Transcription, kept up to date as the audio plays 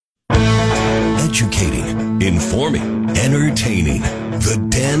educating, informing, entertaining. The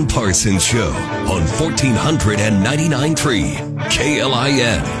Dan Parsons Show on 1499.3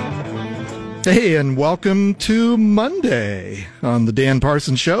 KLIN. Hey, and welcome to Monday on the Dan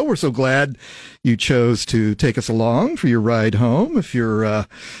Parsons Show. We're so glad you chose to take us along for your ride home. If you're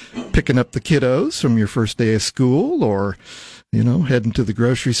picking up the kiddos from your first day of school, or heading to the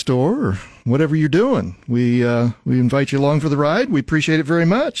grocery store, or whatever you're doing, we invite you along for the ride. We appreciate it very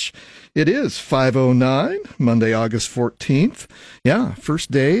much. It is 5:09, Monday, August 14th. Yeah, first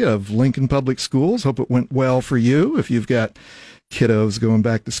day of Lincoln Public Schools. Hope it went well for you. If you've got kiddos going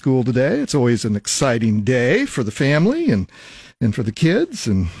back to school today, it's always an exciting day for the family and for the kids,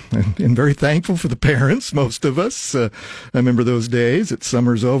 and very thankful for the parents, most of us. I remember those days. It's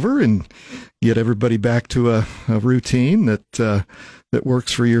summer's over, and get everybody back to a routine that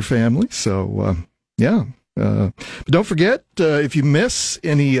works for your family. So, but don't forget, if you miss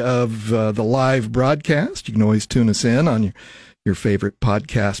any of the live broadcast, you can always tune us in on your favorite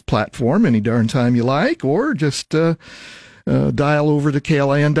podcast platform any darn time you like, or just dial over to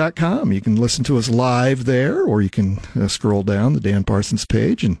KLIN.com. You can listen to us live there, or you can scroll down the Dan Parsons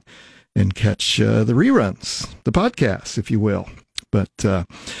page and catch the reruns, the podcasts, if you will. But,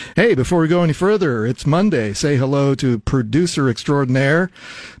 hey, before we go any further, it's Monday. Say hello to producer extraordinaire,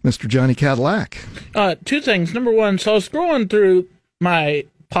 Mr. Johnny Cadillac. Two things. Number one, so I was scrolling through my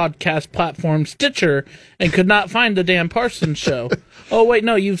podcast platform, Stitcher, and could not find the Dan Parsons Show. Oh, wait,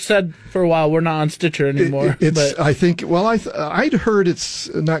 no, you've said for a while we're not on Stitcher anymore. I'd heard it's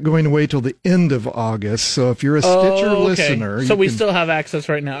not going away till the end of August, so if you're a Stitcher listener... So we still have access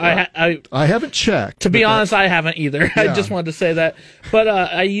right now. I haven't checked. To be honest, I haven't either. Yeah. I just wanted to say that. But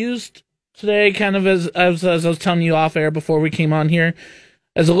I used today, kind of as I was telling you off air before we came on here,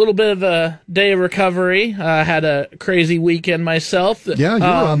 as a little bit of a day of recovery. I had a crazy weekend myself. Yeah, you were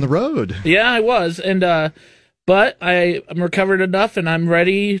on the road. Yeah, I was. And but I'm recovered enough, and I'm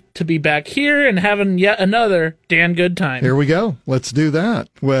ready to be back here and having yet another Dan good time. Here we go. Let's do that.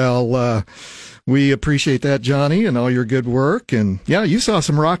 Well, we appreciate that, Johnny, and all your good work. And, yeah, you saw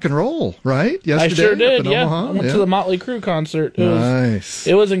some rock and roll, right? Yesterday, I sure did, yeah. Omaha? I went to the Motley Crue concert. Nice.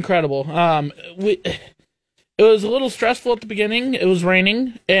 It was incredible. It was a little stressful at the beginning. It was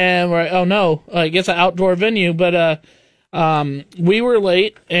raining, and we're like, oh no, I guess an outdoor venue. But we were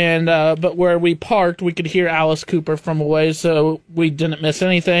late, and but where we parked, we could hear Alice Cooper from a ways, so we didn't miss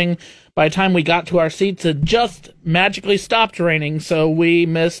anything. By the time we got to our seats, it just magically stopped raining, so we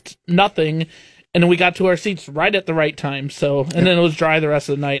missed nothing. And then we got to our seats right at the right time. So, and then it was dry the rest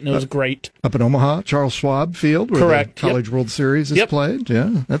of the night, and it was great. Up in Omaha, Charles Schwab Field, where Correct. the College World Series is played.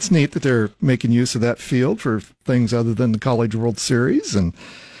 Yeah, that's neat that they're making use of that field for things other than the College World Series. And,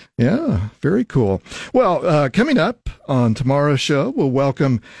 yeah, very cool. Well, coming up on tomorrow's show, we'll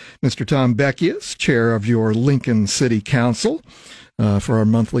welcome Mr. Tom Beckius, chair of your Lincoln City Council, for our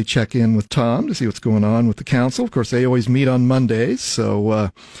monthly check-in with Tom to see what's going on with the council. Of course, they always meet on Mondays,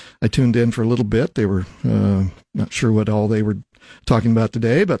 so I tuned in for a little bit. They were not sure what all they were talking about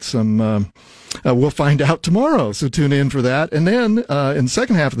today, but some we'll find out tomorrow, so tune in for that. And then in the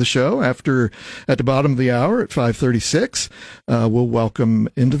second half of the show, at the bottom of the hour at 5:36, we'll welcome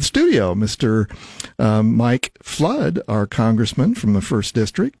into the studio Mr. Mike Flood, our congressman from the 1st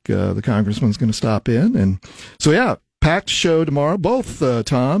District. The congressman's going to stop in. And so, yeah, packed show tomorrow. Both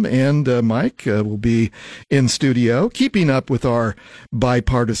Tom and Mike will be in studio, keeping up with our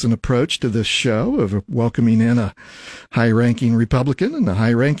bipartisan approach to this show of welcoming in a high-ranking Republican and a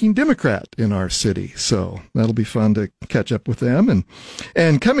high-ranking Democrat in our city. So that'll be fun to catch up with them.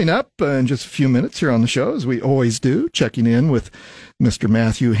 And coming up in just a few minutes here on the show, as we always do, checking in with Mr.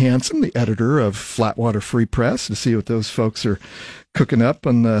 Matthew Hansen, the editor of Flatwater Free Press, to see what those folks are cooking up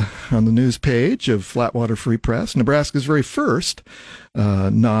on the news page of Flatwater Free Press, Nebraska's very first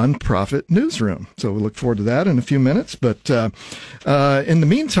non-profit newsroom. So we look forward to that in a few minutes. But in the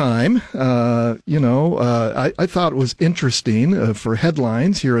meantime, I thought it was interesting for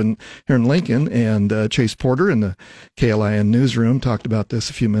headlines here in Lincoln, and Chase Porter in the KLIN newsroom talked about this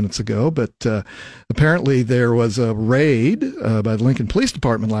a few minutes ago. But apparently there was a raid by the Lincoln Police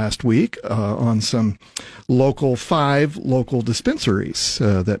Department last week on some 5 local dispensaries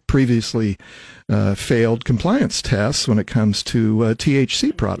that previously failed compliance tests when it comes to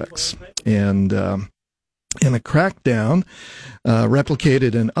THC products. And in a crackdown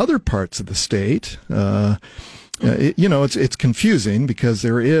replicated in other parts of the state, it's confusing because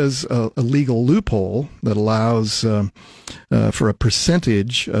there is a legal loophole that allows for a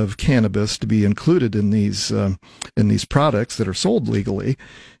percentage of cannabis to be included in these products that are sold legally.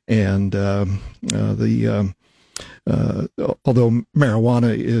 And the although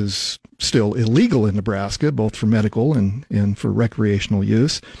marijuana is still illegal in Nebraska, both for medical and for recreational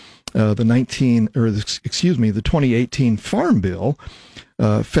use, the 2018 Farm Bill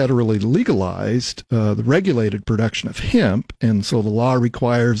federally legalized the regulated production of hemp, and so the law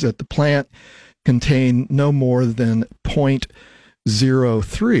requires that the plant contain no more than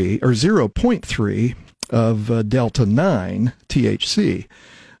 0.03 or 0.3 of delta 9 THC.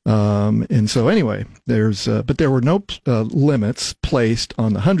 And so anyway, but there were no limits placed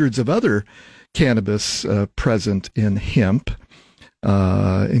on the hundreds of other cannabis present in hemp,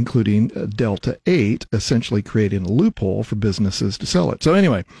 including Delta 8, essentially creating a loophole for businesses to sell it. So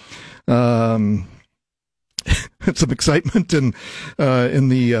anyway, some excitement in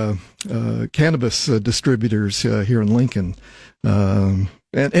the cannabis distributors here in Lincoln. And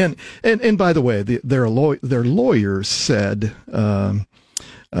by the way, their lawyers said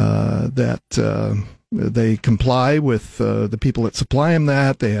that they comply with the people that supply them.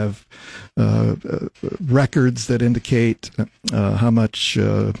 That they have records that indicate how much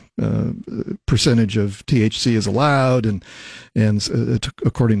percentage of THC is allowed, and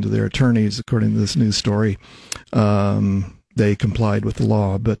according to their attorneys, according to this news story, they complied with the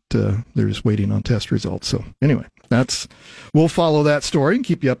law, but they're just waiting on test results. So anyway, we'll follow that story and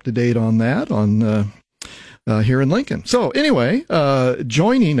keep you up to date on that here in Lincoln. So anyway,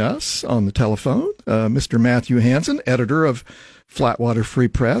 joining us on the telephone, Mr. Matthew Hansen, editor of Flatwater Free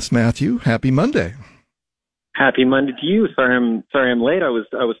Press. Matthew, happy Monday. Happy Monday to you. Sorry I'm late. I was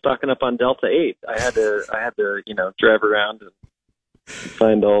stocking up on Delta 8. I had to drive around and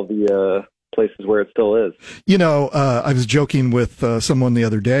find all the places where it still is. I was joking with someone the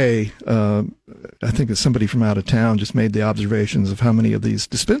other day. I think it's somebody from out of town just made the observations of how many of these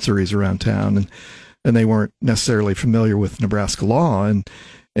dispensaries around town, and they weren't necessarily familiar with Nebraska law, and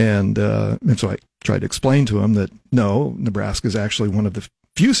so I tried to explain to him that no, Nebraska is actually one of the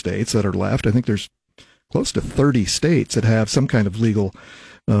few states that are left. I think there's close to 30 states that have some kind of legal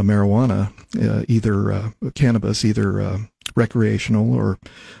marijuana, either cannabis, either recreational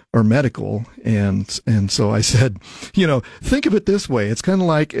or medical, and so I said, think of it this way: it's kind of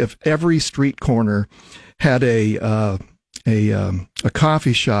like if every street corner had a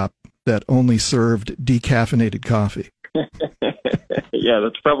coffee shop that only served decaffeinated coffee. Yeah,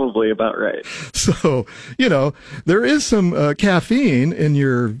 that's probably about right. So, there is some caffeine in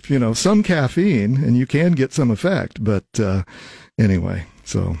your, some caffeine, and you can get some effect. But anyway,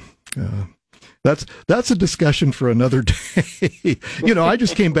 so that's a discussion for another day. I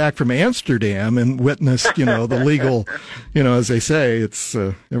just came back from Amsterdam and witnessed, the legal, as they say, it's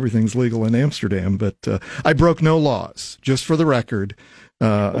everything's legal in Amsterdam. But I broke no laws, just for the record.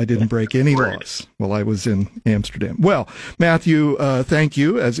 I didn't break any laws while I was in Amsterdam. Well, Matthew, thank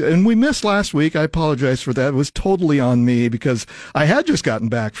you. And we missed last week. I apologize for that. It was totally on me because I had just gotten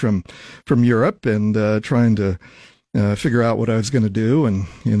back from Europe and trying to figure out what I was going to do, and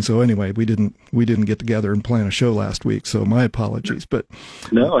so anyway, we didn't get together and plan a show last week. So my apologies. But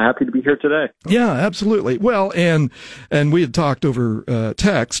no, happy to be here today. Yeah, absolutely. Well, and we had talked over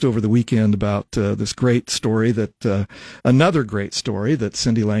text over the weekend about this great story another great story that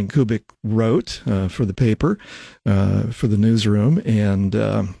Cindy Lang-Kubik wrote for the paper, for the newsroom, and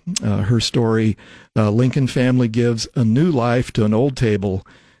her story, Lincoln Family Gives a New Life to an Old Table,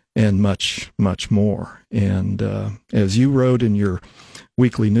 and much, much more. And as you wrote in your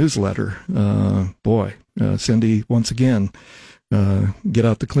weekly newsletter, Cindy, once again, get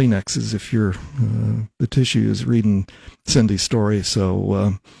out the Kleenexes if you're the tissue is reading Cindy's story.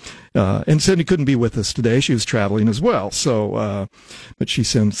 So, and Cindy couldn't be with us today; she was traveling as well. So, but she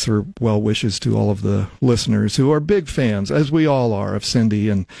sends her well wishes to all of the listeners who are big fans, as we all are, of Cindy.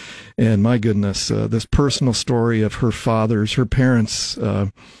 And my goodness, this personal story of her parents'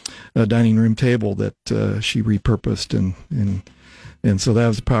 dining room table that she repurposed, and so that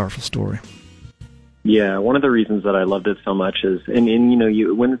was a powerful story. Yeah, one of the reasons that I loved it so much is,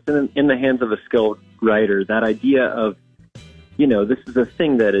 when it's in the hands of a skilled writer, that idea of, this is a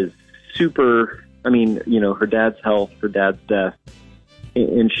thing that is super. Her dad's health, her dad's death,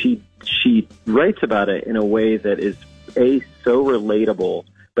 and she writes about it in a way that is so relatable,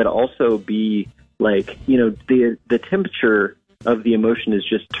 but also the temperature of the emotion is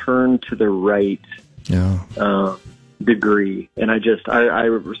just turned to the right. Yeah. Degree, and I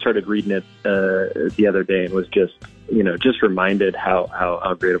started reading it the other day and was just reminded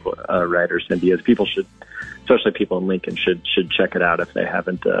how great of a writer Cindy is. People should, especially people in Lincoln, should check it out if they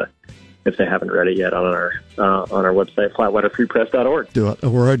haven't if they haven't read it yet on our website, flatwaterfreepress.org. Do it.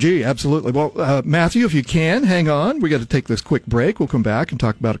 ORG, absolutely. Well, Matthew, if you can, hang on. We got to take this quick break. We'll come back and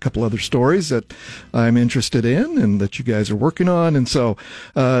talk about a couple other stories that I'm interested in and that you guys are working on. And so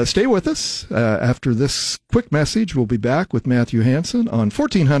stay with us. After this quick message, we'll be back with Matthew Hansen on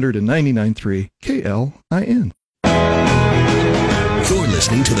 1499.3 KLIN. You're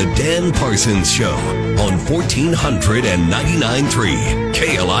listening to The Dan Parsons Show on 1499.3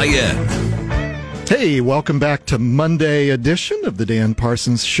 KLIN. Hey, welcome back to Monday edition of the Dan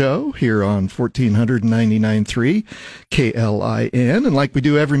Parsons Show here on 1499.3 KLIN. And like we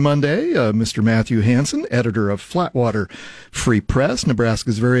do every Monday, Mr. Matthew Hansen, editor of Flatwater Free Press,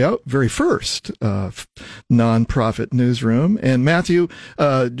 Nebraska's very first nonprofit newsroom. And Matthew,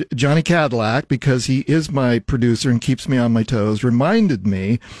 Johnny Cadillac, because he is my producer and keeps me on my toes, reminded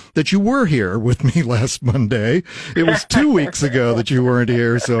me that you were here with me last Monday. It was 2 weeks ago that you weren't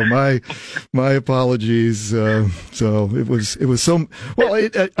here, so my apologies. So it was so well.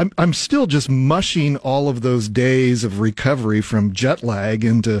 I'm still just mushing all of those days of recovery from jet lag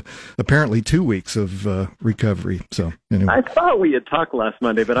into apparently 2 weeks of recovery. So anyway, I thought we had talked last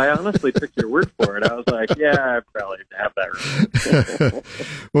Monday, but I honestly took your word for it. I was like, yeah, I probably have that right.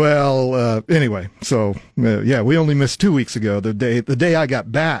 Well, anyway, so yeah, we only missed 2 weeks ago. The day I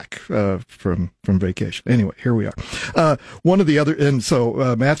got back from vacation. Anyway, here we are. One of the other, and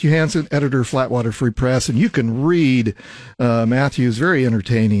so Matthew Hansen, editor, Flatwater Free Press, and you can read Matthew's very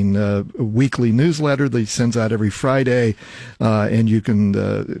entertaining weekly newsletter that he sends out every Friday, and you can,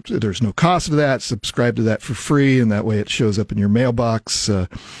 there's no cost to that, subscribe to that for free, and that way it shows up in your mailbox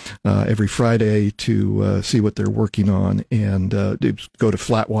every Friday to see what they're working on, and go to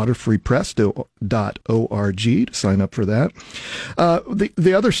flatwaterfreepress.org to sign up for that.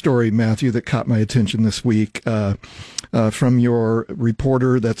 The other story, Matthew, that caught my attention this week from your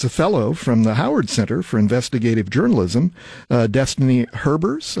reporter that's a fellow from the Howard Center for Investigative Journalism, Destiny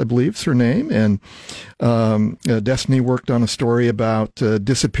Herbers, I believe is her name. And Destiny worked on a story about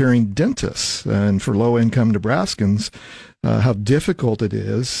disappearing dentists, and for low-income Nebraskans, how difficult it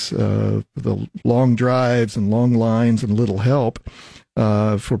is, the long drives and long lines and little help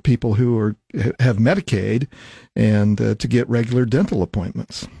for people who have Medicaid and to get regular dental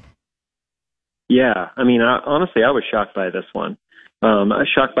appointments. Yeah, I mean, honestly, I was shocked by this one. I was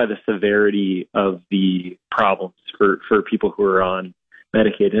shocked by the severity of the problems for people who are on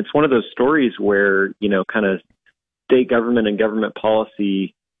Medicaid. And it's one of those stories where, kind of state government and government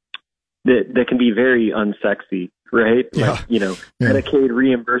policy that can be very unsexy, right? Yeah. Like, Medicaid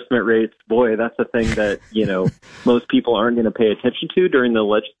reimbursement rates, boy, that's a thing that, most people aren't going to pay attention to during the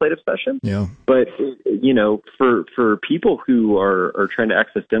legislative session. Yeah. But, for people who are trying to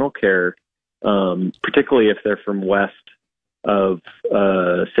access dental care, particularly if they're from west of,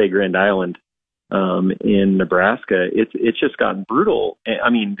 say, Grand Island, in Nebraska, it's just gotten brutal. I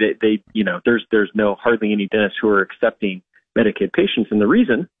mean, there's hardly any dentists who are accepting Medicaid patients, and the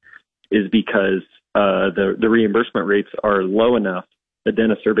reason is because the reimbursement rates are low enough. The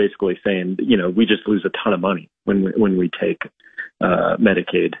dentists are basically saying, we just lose a ton of money when we take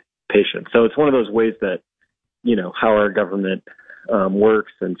Medicaid patients. So it's one of those ways that how our government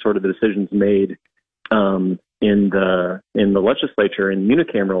works and sort of the decisions made in the legislature and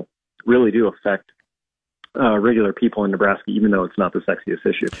unicameral really do affect regular people in Nebraska, even though it's not the sexiest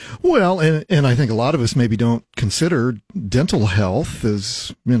issue. Well, and I think a lot of us maybe don't consider dental health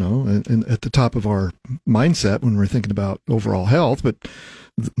as, at the top of our mindset when we're thinking about overall health. But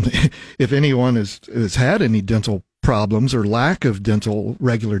if anyone has had any dental problems or lack of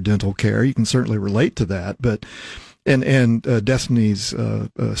regular dental care, you can certainly relate to that. But And Destiny's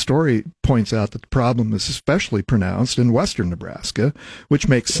story points out that the problem is especially pronounced in western Nebraska, which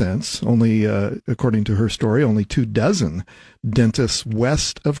makes sense. Only, according to her story, only 24 dentists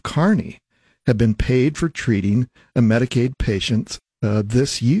west of Kearney have been paid for treating a Medicaid patient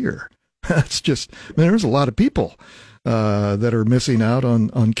this year. That's just, there's a lot of people that are missing out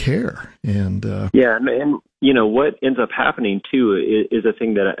on care. And what ends up happening too is a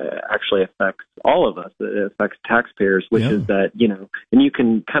thing that actually affects all of us. It affects taxpayers, which is that, and you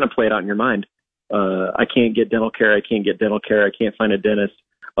can kind of play it out in your mind. I can't get dental care. I can't find a dentist.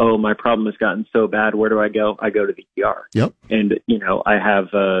 Oh, my problem has gotten so bad. Where do I go? I go to the ER. Yep. And, I have,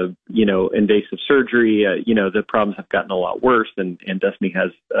 invasive surgery. The problems have gotten a lot worse, and Destiny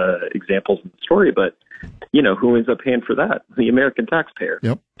has examples in the story, but who ends up paying for that? The American taxpayer.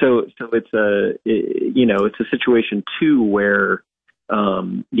 Yep. So it's a situation too where,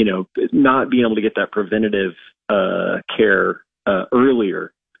 not being able to get that preventative care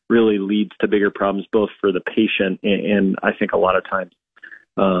earlier really leads to bigger problems, both for the patient and I think a lot of times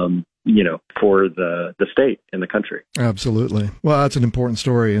for the state and the country. Absolutely. Well, that's an important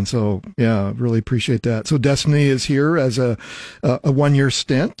story. And so, yeah, really appreciate that. So Destiny is here as a 1-year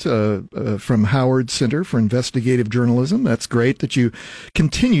stint from Howard Center for Investigative Journalism. That's great that you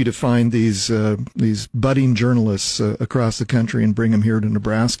continue to find these budding journalists across the country and bring them here to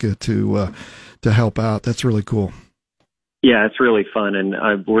Nebraska to help out. That's really cool. Yeah, it's really fun.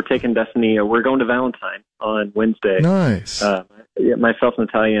 And we're taking Destiny. We're going to Valentine on Wednesday. Nice. Myself,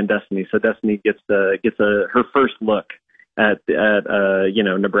 Natalia, and Destiny. So Destiny gets her first look at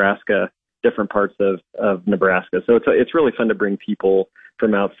Nebraska, different parts of Nebraska. So it's really fun to bring people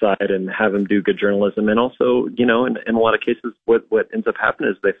from outside and have them do good journalism. And also, in a lot of cases, what ends up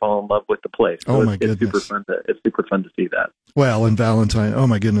happening is they fall in love with the place. So goodness. It's super fun to see that. Well, in Valentine, oh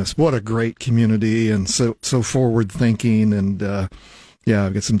my goodness, what a great community, and so forward thinking. And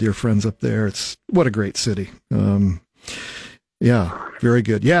I've got some dear friends up there. What a great city. Yeah, very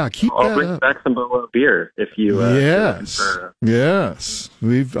good. Yeah, I'll bring back some Boa beer if you. Yes. Those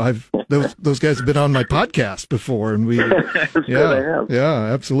guys have been on my podcast before, and we. Sure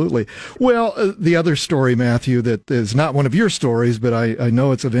yeah, absolutely. Well, the other story, Matthew, that is not one of your stories, but I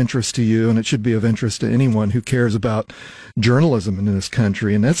know it's of interest to you, and it should be of interest to anyone who cares about journalism in this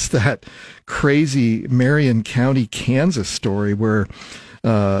country, and that's that crazy Marion County, Kansas story where.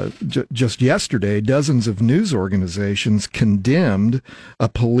 Just yesterday, dozens of news organizations condemned a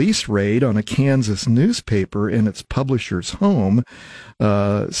police raid on a Kansas newspaper in its publisher's home,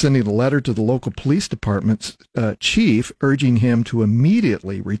 sending a letter to the local police department's chief urging him to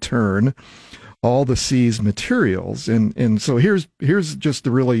immediately return all the seized materials. And so here's just the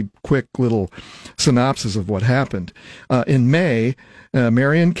really quick little synopsis of what happened. In May,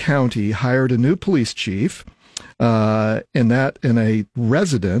 Marion County hired a new police chief, and a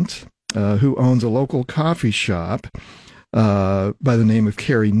resident who owns a local coffee shop by the name of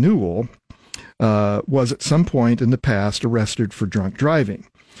Carrie Newell was at some point in the past arrested for drunk driving.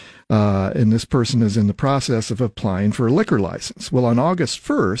 And this person is in the process of applying for a liquor license. Well, on August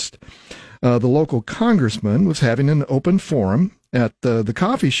 1st, the local congressman was having an open forum at the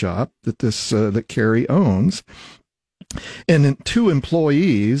coffee shop that Carrie owns. And 2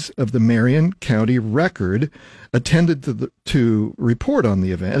 employees of the Marion County Record attended to report on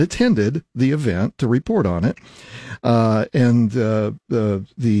the event. Attended the event to report on it, and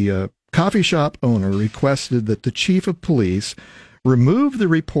the coffee shop owner requested that the chief of police remove the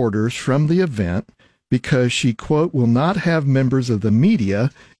reporters from the event because she, quote, will not have members of the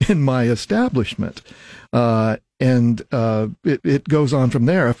media in my establishment. And it goes on from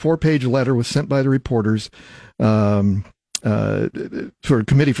there. A 4-page letter was sent by the reporters for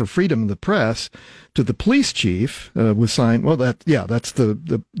Committee for Freedom of the Press to the police chief, was signed. Well, that's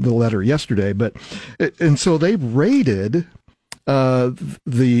the letter yesterday. And so they raided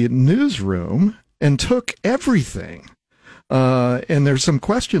the newsroom and took everything. And there's some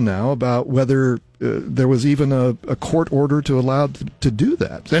question now about whether there was even a court order to allow to do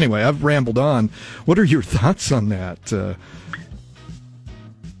that. So anyway, I've rambled on. What are your thoughts on that?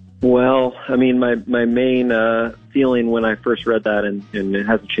 Well, I mean, my main feeling when I first read that, and it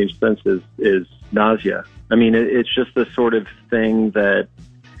hasn't changed since, is nausea. I mean, it's just the sort of thing that,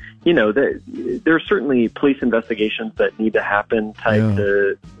 there are certainly police investigations that need to happen tied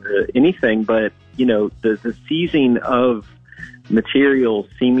to anything, but, the seizing of material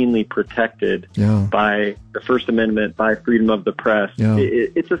seemingly protected by the First Amendment, by freedom of the press.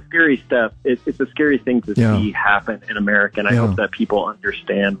 It's a scary step. It's a scary thing to see happen in America, and I hope that people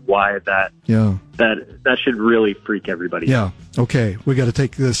understand why that should really freak everybody out. Okay, we got to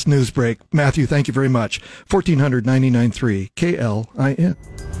take this news break. Matthew, thank you very much. 1499.3 KLIN.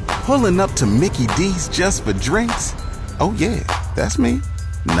 Pulling up to Mickey D's just for drinks? Oh yeah, that's me.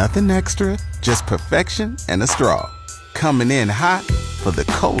 Nothing extra, just perfection and a straw. Coming in hot for the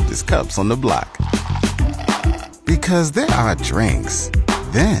coldest cups on the block. Because there are drinks.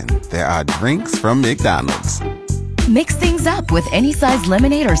 Then there are drinks from McDonald's. Mix things up with any size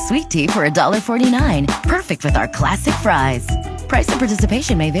lemonade or sweet tea for $1.49. Perfect with our classic fries. Price and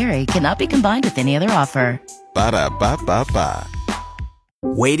participation may vary. Cannot be combined with any other offer. Ba-da-ba-ba-ba.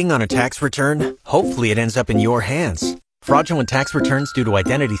 Waiting on a tax return? Hopefully it ends up in your hands. Fraudulent tax returns due to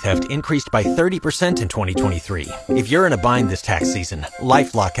identity theft increased by 30% in 2023. If you're in a bind this tax season,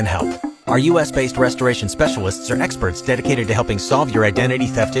 LifeLock can help. Our U.S.-based restoration specialists are experts dedicated to helping solve your identity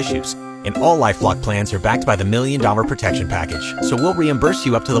theft issues. And all LifeLock plans are backed by the $1 Million Protection Package. So we'll reimburse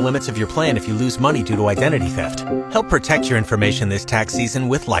you up to the limits of your plan if you lose money due to identity theft. Help protect your information this tax season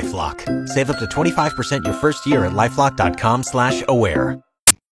with LifeLock. Save up to 25% your first year at LifeLock.com/aware.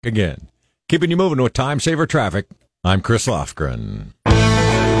 Again, keeping you moving with time saver traffic. I'm Chris Lofgren.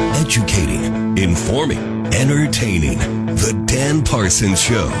 educating, informing, entertaining. The Dan Parsons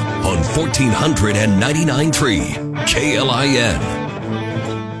Show on 1499.3 KLIN.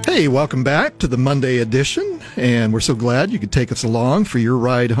 Hey, welcome back to the Monday edition, and we're so glad you could take us along for your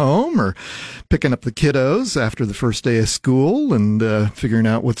ride home or picking up the kiddos after the first day of school and figuring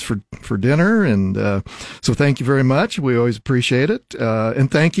out what's for dinner. And so thank you very much. We always appreciate it. And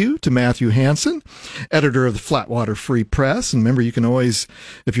thank you to Matthew Hansen, editor of the Flatwater Free Press. And remember, you can always,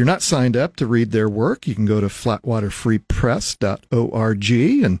 if you're not signed up to read their work, you can go to flatwaterfreepress.org.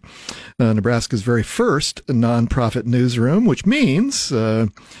 And Nebraska's very first nonprofit newsroom, which means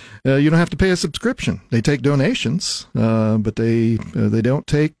you don't have to pay a subscription. They take donations, but they don't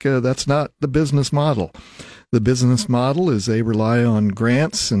take. That's not the business model. The business model is they rely on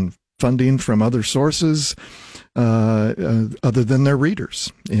grants and funding from other sources other than their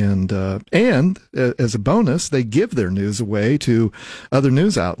readers, and as a bonus, they give their news away to other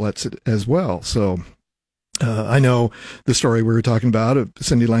news outlets as well. So. I know the story we were talking about,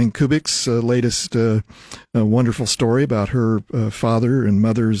 Cindy Lang Kubik's latest wonderful story about her father and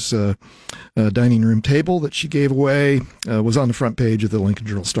mother's dining room table that she gave away was on the front page of the Lincoln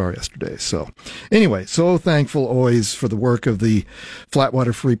Journal-Star yesterday. So anyway, so thankful always for the work of the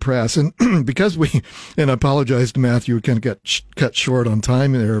Flatwater Free Press. And because and I apologize to Matthew, we kind of got cut short on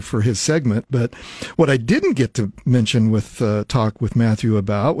time there for his segment, but what I didn't get to mention talk with Matthew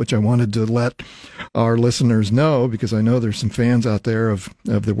about, which I wanted to let our listeners know, because I know there's some fans out there of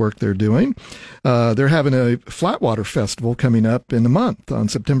the work they're doing. They're having a Flatwater Festival coming up in a month on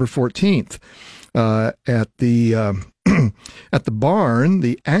September 14th at the at the barn,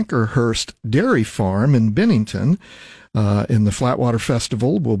 the Anchorhurst Dairy Farm in Bennington. In the Flatwater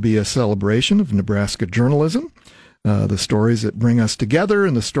Festival will be a celebration of Nebraska journalism, the stories that bring us together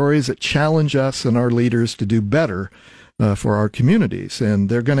and the stories that challenge us and our leaders to do better for our communities. And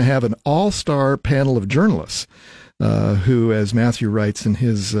they're going to have an all-star panel of journalists who, as Matthew writes in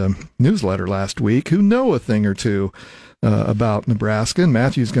his newsletter last week, who know a thing or two about Nebraska. And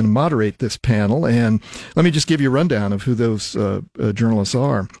Matthew's going to moderate this panel. And let me just give you a rundown of who those journalists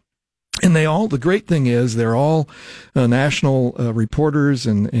are. And the great thing is they're all national reporters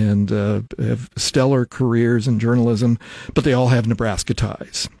and have stellar careers in journalism, but they all have Nebraska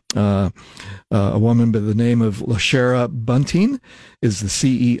ties. A woman by the name of Lashera Bunting is the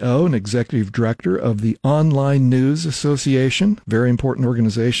CEO and executive director of the Online News Association, very important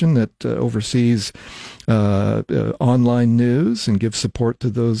organization that oversees online news and gives support to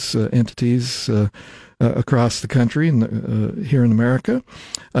those entities across the country and here in America.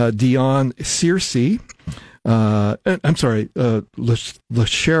 Dion Searcy,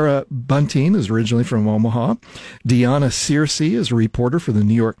 Lashera Bunting is originally from Omaha. Deanna Searcy is a reporter for the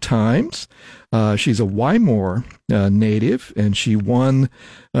New York Times. She's a Wymore native, and she won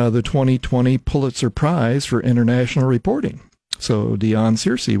the 2020 Pulitzer Prize for International Reporting. So Dion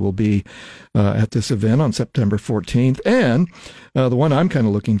Searcy will be at this event on September 14th. And the one I'm kind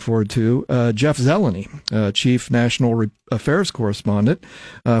of looking forward to, Jeff Zeleny, Chief National Affairs Correspondent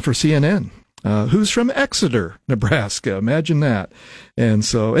for CNN. Who's from Exeter, Nebraska. Imagine that. And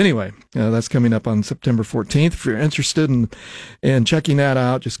so anyway, that's coming up on September 14th. If you're interested in checking that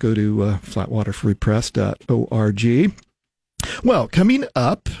out, just go to flatwaterfreepress.org. Well, coming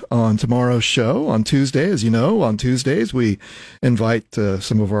up on tomorrow's show on Tuesday, as you know, on Tuesdays we invite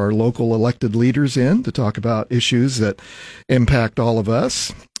some of our local elected leaders in to talk about issues that impact all of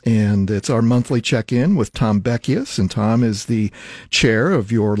us. And it's our monthly check-in with Tom Beckius, and Tom is the chair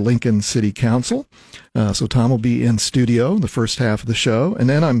of your Lincoln City Council. So Tom will be in studio the first half of the show. And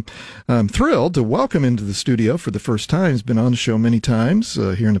then I'm thrilled to welcome into the studio for the first time. He's been on the show many times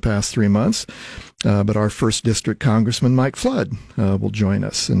here in the past 3 months. But our 1st District Congressman Mike Flood will join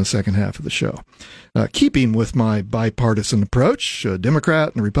us in the second half of the show. Keeping with my bipartisan approach,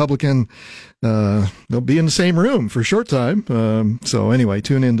 Democrat and Republican, they'll be in the same room for a short time. So anyway,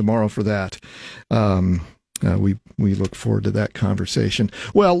 tune in tomorrow for that. We look forward to that conversation.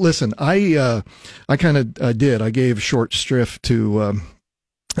 Well, listen, I gave a short shrift to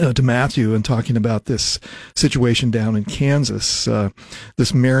Matthew and talking about this situation down in Kansas.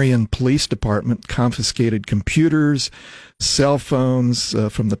 This Marion Police Department confiscated computers, cell phones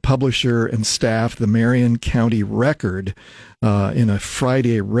from the publisher and staff, the Marion County Record, in a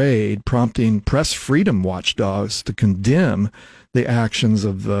Friday raid, prompting press freedom watchdogs to condemn the actions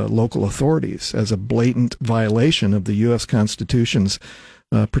of the local authorities as a blatant violation of the U.S. Constitution's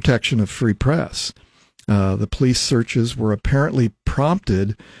protection of free press. The police searches were apparently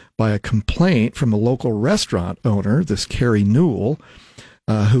prompted by a complaint from a local restaurant owner, this Carrie Newell,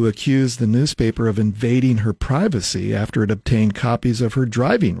 who accused the newspaper of invading her privacy after it obtained copies of her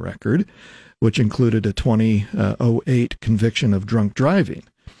driving record, which included a 2008 conviction of drunk driving.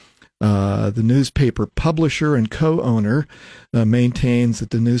 The newspaper publisher and co-owner maintains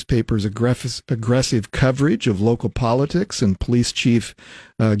that the newspaper's aggressive coverage of local politics and police chief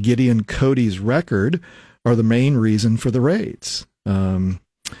Gideon Cody's record are the main reason for the raids.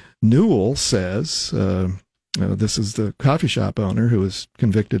 Newell says, this is the coffee shop owner who was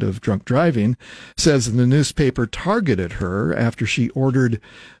convicted of drunk driving, says the newspaper targeted her after she ordered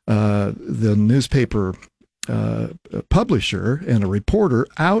the newspaper publisher and a reporter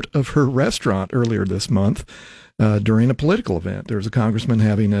out of her restaurant earlier this month during a political event. There was a congressman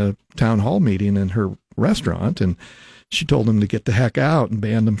having a town hall meeting in her restaurant, and she told him to get the heck out and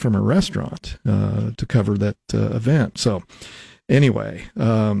banned him from her restaurant to cover that event. So anyway,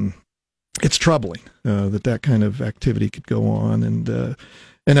 it's troubling that kind of activity could go on. And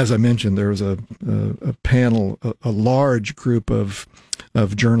as I mentioned, there was a panel, a large group of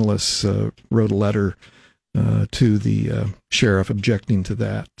journalists wrote a letter to the sheriff objecting to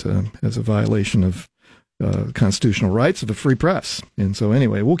that as a violation of constitutional rights of a free press. And so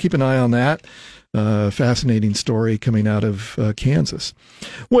anyway, we'll keep an eye on that. Fascinating story coming out of Kansas.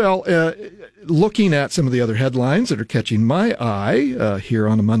 Well, looking at some of the other headlines that are catching my eye here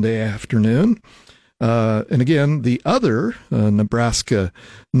on a Monday afternoon, and again, the other Nebraska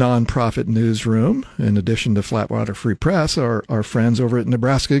nonprofit newsroom, in addition to Flatwater Free Press, are our friends over at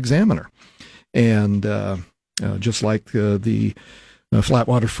Nebraska Examiner. And just like the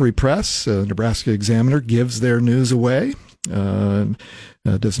Flatwater Free Press, Nebraska Examiner gives their news away,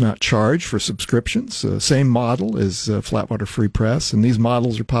 does not charge for subscriptions. Same model as Flatwater Free Press. And these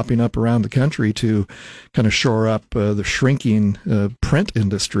models are popping up around the country to kind of shore up the shrinking print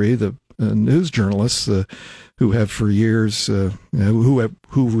industry, the news journalists who have for years, who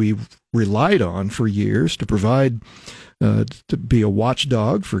we've relied on for years to provide to be a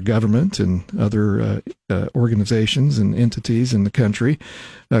watchdog for government and other organizations and entities in the country,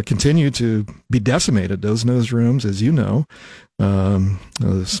 continue to be decimated. Those newsrooms, as you know,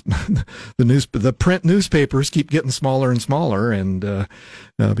 the print newspapers keep getting smaller and smaller, and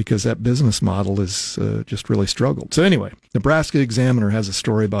because that business model is just really struggled. So anyway, Nebraska Examiner has a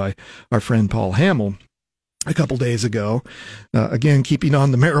story by our friend Paul Hamill a couple days ago. Again, keeping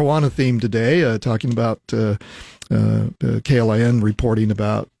on the marijuana theme today, talking about KLIN reporting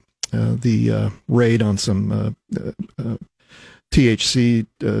about the raid on some THC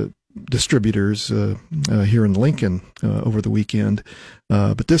distributors here in Lincoln over the weekend.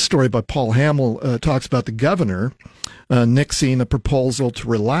 But this story by Paul Hamill talks about the governor nixing a proposal to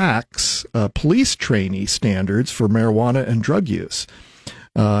relax police trainee standards for marijuana and drug use.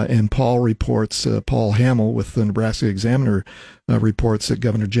 And Paul Hamill with the Nebraska Examiner reports that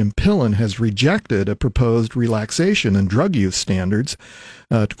Governor Jim Pillen has rejected a proposed relaxation in drug use standards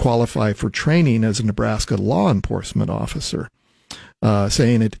to qualify for training as a Nebraska law enforcement officer,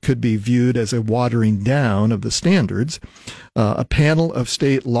 saying it could be viewed as a watering down of the standards. A panel of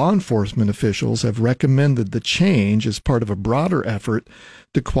state law enforcement officials have recommended the change as part of a broader effort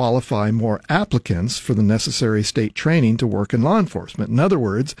to qualify more applicants for the necessary state training to work in law enforcement. In other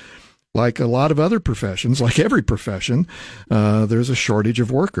words, like a lot of other professions, like every profession, there's a shortage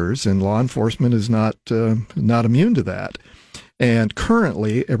of workers, and law enforcement is not immune to that. And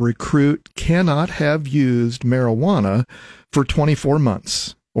currently, a recruit cannot have used marijuana for 24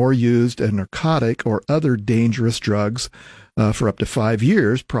 months or used a narcotic or other dangerous drugs for up to 5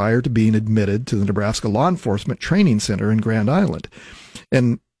 years prior to being admitted to the Nebraska Law Enforcement Training Center in Grand Island.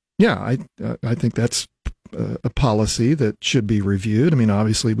 And yeah, I think that's a policy that should be reviewed. I mean,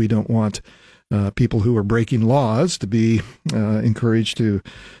 obviously, we don't want people who are breaking laws to be encouraged to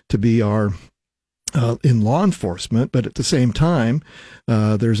be our in law enforcement, but at the same time,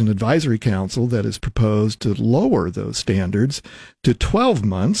 there's an advisory council that has proposed to lower those standards to 12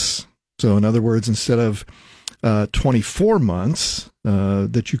 months. So in other words, instead of 24 months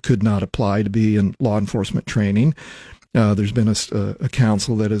that you could not apply to be in law enforcement training, there's been a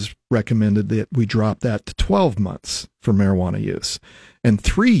council that has recommended that we drop that to 12 months for marijuana use and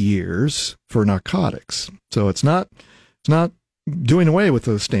 3 years for narcotics. So it's not doing away with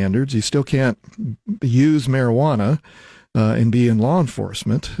those standards. You still can't use marijuana and be in law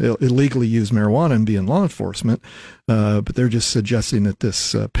enforcement, illegally use marijuana and be in law enforcement. But they're just suggesting that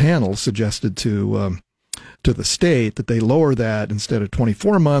this panel suggested to to the state that they lower that instead of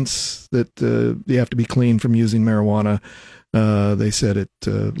 24 months that you have to be clean from using marijuana. They said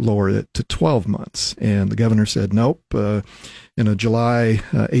lower it to 12 months. And the governor said, nope. In a July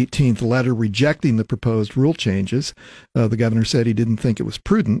 18th letter rejecting the proposed rule changes, the governor said he didn't think it was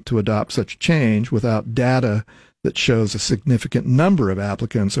prudent to adopt such a change without data that shows a significant number of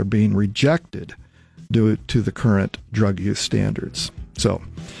applicants are being rejected due to the current drug use standards. So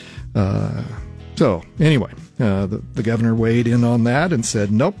anyway, the governor weighed in on that and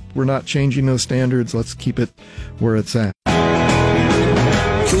said, nope, we're not changing those standards. Let's keep it where it's at.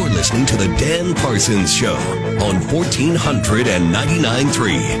 You're listening to The Dan Parsons Show on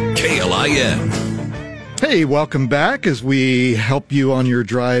 1499.3 KLIN. Hey, welcome back as we help you on your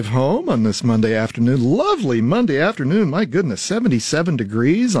drive home on this Monday afternoon. Lovely Monday afternoon. My goodness, 77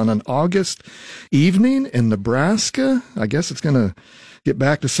 degrees on an August evening in Nebraska. I guess it's going to get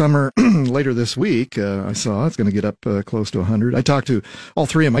back to summer later this week. I saw it's going to get up close to 100. I talked to all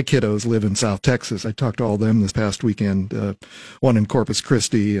three of my kiddos live in South Texas. I talked to all of them this past weekend, one in Corpus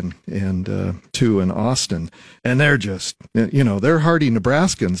Christi and two in Austin. And they're just, they're hardy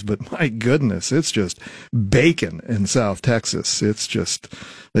Nebraskans, but my goodness, it's just bacon in South Texas. It's just,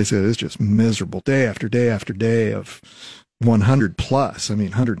 they said it's just miserable day after day after day of 100 plus. I mean,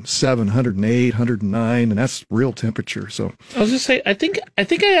 107, 108, 109, and that's real temperature. So I was just say, I think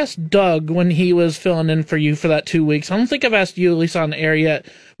I asked Doug when he was filling in for you for that 2 weeks. I don't think I've asked you, at least on the air yet.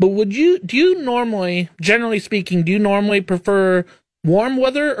 But do you normally, generally speaking, prefer warm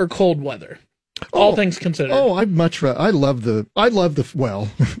weather or cold weather? All things considered. Oh, I love the,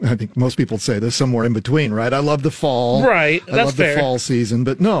 well, I think most people say this, somewhere in between, right? I love the fall. Right, that's I love fair. The fall season,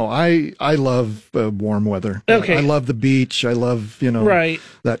 but no, I love warm weather. Okay. I love the beach. I love, right.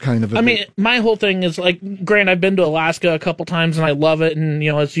 that kind of I mean, my whole thing is like, granted, I've been to Alaska a couple times and I love it, and,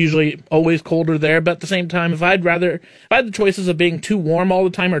 it's usually always colder there, but at the same time, if I had the choices of being too warm all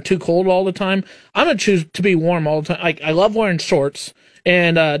the time or too cold all the time, I'm going to choose to be warm all the time. Like, I love wearing shorts.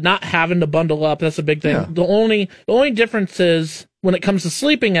 And not having to bundle up, that's a big thing. Yeah. The only difference is when it comes to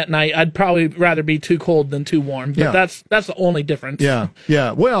sleeping at night, I'd probably rather be too cold than too warm. But that's the only difference. Yeah.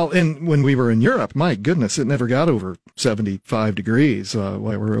 Well, and when we were in Europe, my goodness, it never got over 75 degrees while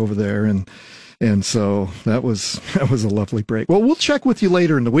we were over there, and so that was a lovely break. Well, we'll check with you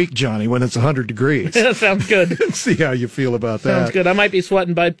later in the week, Johnny, when it's 100 degrees. That sounds good. See how you feel about that. Sounds good. I might be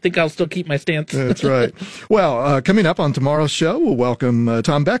sweating, but I think I'll still keep my stance. That's right. Well, coming up on tomorrow's show, we'll welcome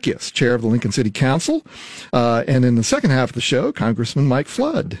Tom Beckius, chair of the Lincoln City Council. And in the second half of the show, Congressman Mike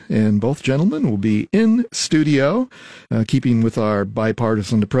Flood. And both gentlemen will be in studio, keeping with our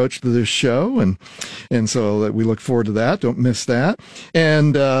bipartisan approach to this show. And so that we look forward to that. Don't miss that.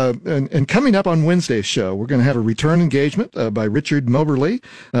 And coming up on Wednesday's show, we're going to have a return engagement by Richard Moberly,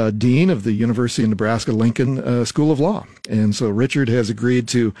 Dean of the University of Nebraska-Lincoln School of Law. And so Richard has agreed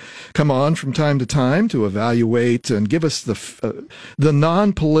to come on from time to time to evaluate and give us the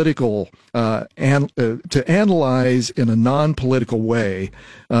non-political, to analyze in a non-political way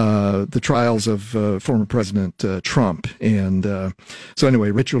the trials of former President Trump. And so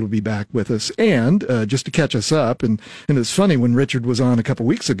anyway, Richard will be back with us. And just to catch us up, and it's funny, when Richard was on a couple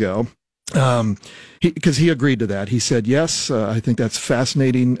weeks ago, because he agreed to that. He said, yes, I think that's a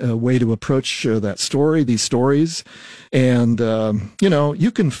fascinating way to approach these stories. And,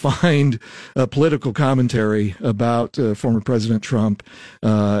 you can find political commentary about former President Trump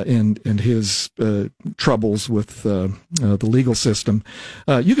and his troubles with the legal system.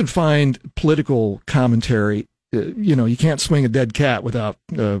 You can find political commentary. You can't swing a dead cat without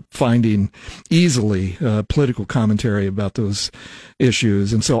finding easily political commentary about those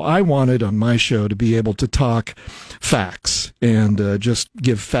issues. And so I wanted on my show to be able to talk facts and just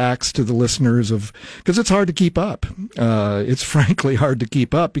give facts to the listeners because it's hard to keep up. It's frankly hard to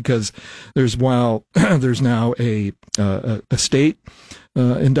keep up because there's now a state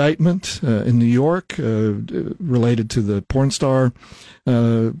indictment in New York related to the porn star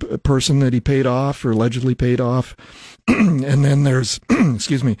person that he paid off or allegedly paid off. And then there's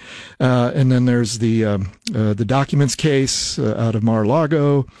and then there's the documents case out of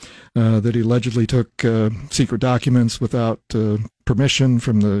Mar-a-Lago that he allegedly took secret documents without permission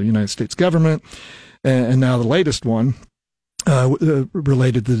from the United States government. And now the latest one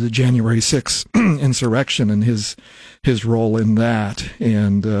related to the January 6th insurrection and his role in that,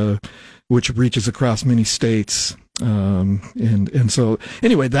 and which reaches across many states. And so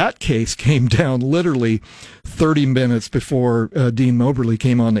anyway, that case came down literally 30 minutes before Dean Moberly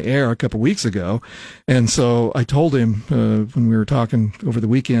came on the air a couple weeks ago. And so I told him when we were talking over the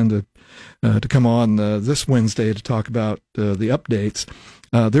weekend to come on this Wednesday to talk about the updates.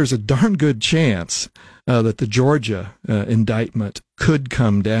 There's a darn good chance that the Georgia indictment could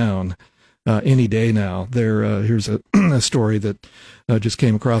come down any day now. Here's a story that just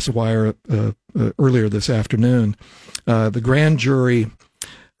came across the wire earlier this afternoon. The grand jury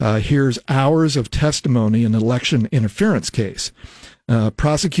hears hours of testimony in an election interference case.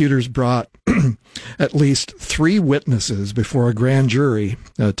 Prosecutors brought at least 3 witnesses before a grand jury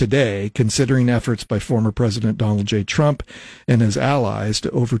today, considering efforts by former President Donald J. Trump and his allies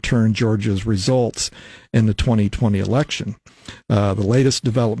to overturn Georgia's results in the 2020 election. The latest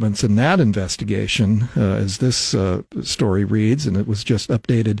developments in that investigation, as this story reads, and it was just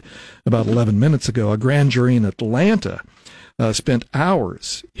updated about 11 minutes ago, a grand jury in Atlanta spent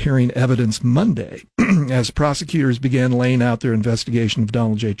hours hearing evidence Monday as prosecutors began laying out their investigation of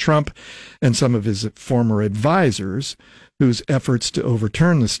Donald J. Trump and some of his former advisors, whose efforts to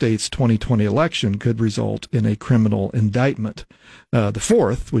overturn the state's 2020 election could result in a criminal indictment. The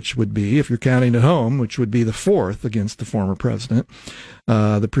fourth, which would be, if you're counting at home, which would be the fourth against the former president.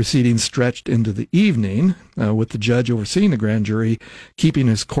 The proceedings stretched into the evening, with the judge overseeing the grand jury keeping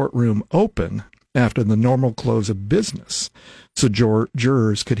his courtroom open after the normal close of business, so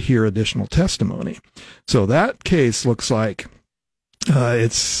jurors could hear additional testimony. So that case looks like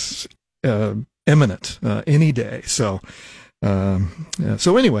it's imminent any day. So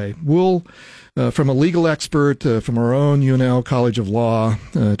anyway, we'll, from a legal expert, from our own UNL College of Law,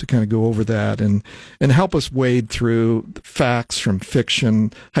 to kind of go over that and help us wade through facts from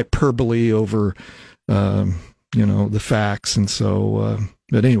fiction, hyperbole over, the facts. And so,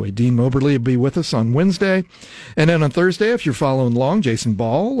 but anyway, Dean Moberly will be with us on Wednesday. And then on Thursday, if you're following along, Jason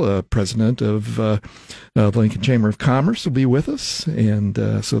Ball, president of the Lincoln Chamber of Commerce, will be with us. And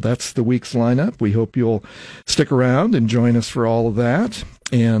so that's the week's lineup. We hope you'll stick around and join us for all of that.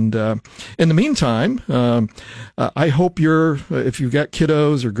 And in the meantime, I hope if you've got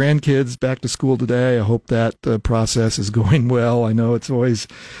kiddos or grandkids back to school today, I hope that process is going well. I know it's always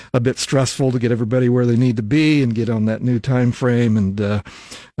a bit stressful to get everybody where they need to be and get on that new time frame. And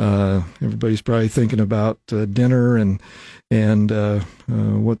everybody's probably thinking about dinner and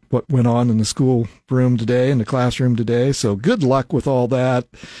what went on in the school room today, in the classroom today. So good luck with all that.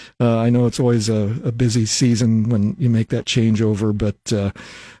 I know it's always a busy season when you make that changeover, but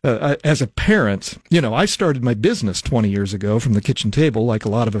as a parent, I started my business 20 years ago from the kitchen table, like a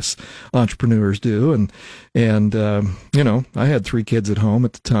lot of us entrepreneurs do, and I had 3 kids at home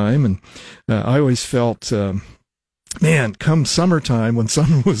at the time, and I always felt man, come summertime, when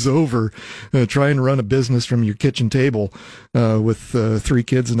summer was over, trying to run a business from your kitchen table with 3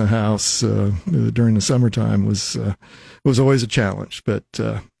 kids in the house during the summertime was always a challenge. But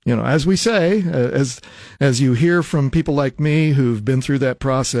as we say, as you hear from people like me who've been through that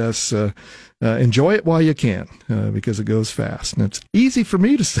process, enjoy it while you can, because it goes fast. And it's easy for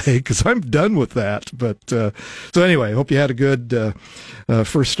me to say because I'm done with that. But so anyway, I hope you had a good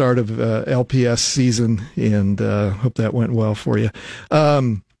first start of LPS season, and hope that went well for you.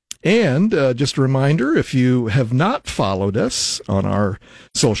 And just a reminder, if you have not followed us on our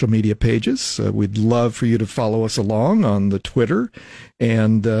social media pages, we'd love for you to follow us along on the Twitter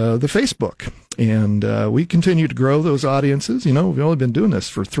and the Facebook. And we continue to grow those audiences. We've only been doing this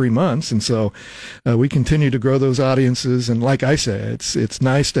for 3 months, and so we continue to grow those audiences. And like I say, it's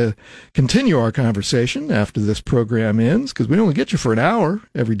nice to continue our conversation after this program ends, because we only get you for an hour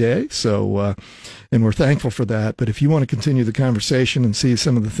every day. So, and we're thankful for that. But if you want to continue the conversation and see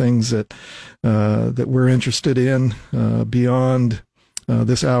some of the things that we're interested in beyond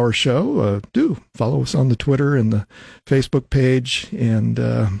this hour show, do follow us on the Twitter and the Facebook page, and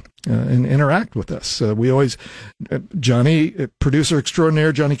interact with us. We always, Johnny, producer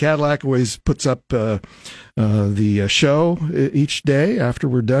extraordinaire, Johnny Cadillac, always puts up the show each day after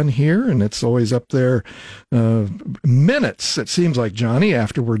we're done here, and it's always up there minutes, it seems like, Johnny,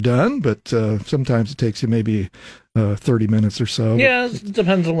 after we're done, but sometimes it takes you maybe 30 minutes or so. Yeah, it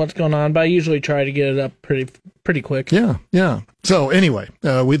depends on what's going on, but I usually try to get it up pretty quick. Yeah. So anyway,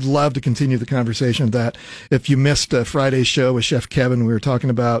 we'd love to continue the conversation of that. If you missed Friday's show with Chef Kevin, we were talking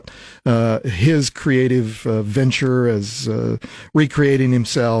about his creative venture as recreating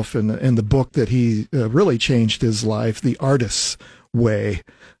himself, and the book that he really changed his life, The Artist's Way.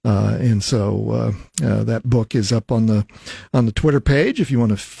 And so that book is up on the Twitter page if you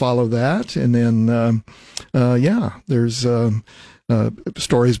want to follow that. And then there's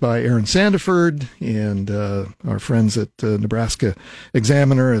stories by Aaron Sandiford and our friends at Nebraska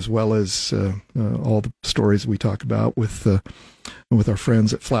Examiner, as well as all the stories we talk about with with our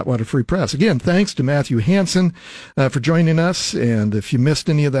friends at Flatwater Free Press. Again, thanks to Matthew Hansen for joining us. And if you missed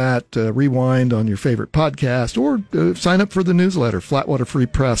any of that, rewind on your favorite podcast or sign up for the newsletter,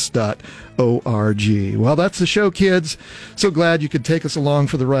 flatwaterfreepress.org. Well, that's the show, kids. So glad you could take us along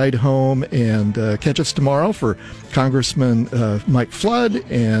for the ride home, and catch us tomorrow for Congressman Mike Flood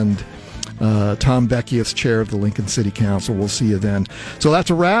and Tom Beckius, chair of the Lincoln City Council. We'll see you then. So that's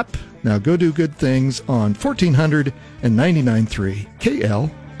a wrap. Now go do good things on 1499.3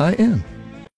 KLIN.